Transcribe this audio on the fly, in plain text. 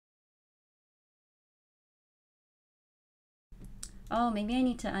Oh, maybe I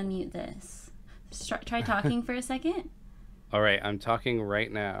need to unmute this. Try talking for a second. All right, I'm talking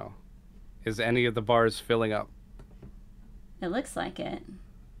right now. Is any of the bars filling up? It looks like it.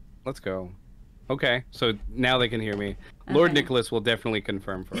 Let's go. Okay, so now they can hear me. Okay. Lord Nicholas will definitely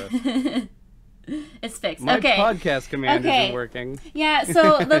confirm for us. It's fixed. My okay. podcast command isn't working. Yeah,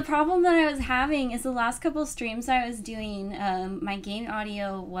 so the problem that I was having is the last couple streams I was doing, my game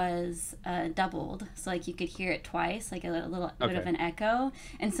audio was doubled. So, like, you could hear it twice, like a little bit of an echo.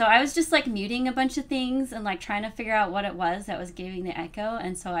 And so I was just, like, muting a bunch of things and, like, trying to figure out what it was that was giving the echo.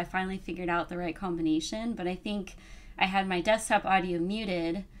 And so I finally figured out the right combination. But I think I had my desktop audio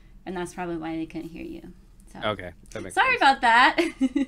muted, and that's probably why they couldn't hear you. So. Okay, that makes Sorry sense. about that.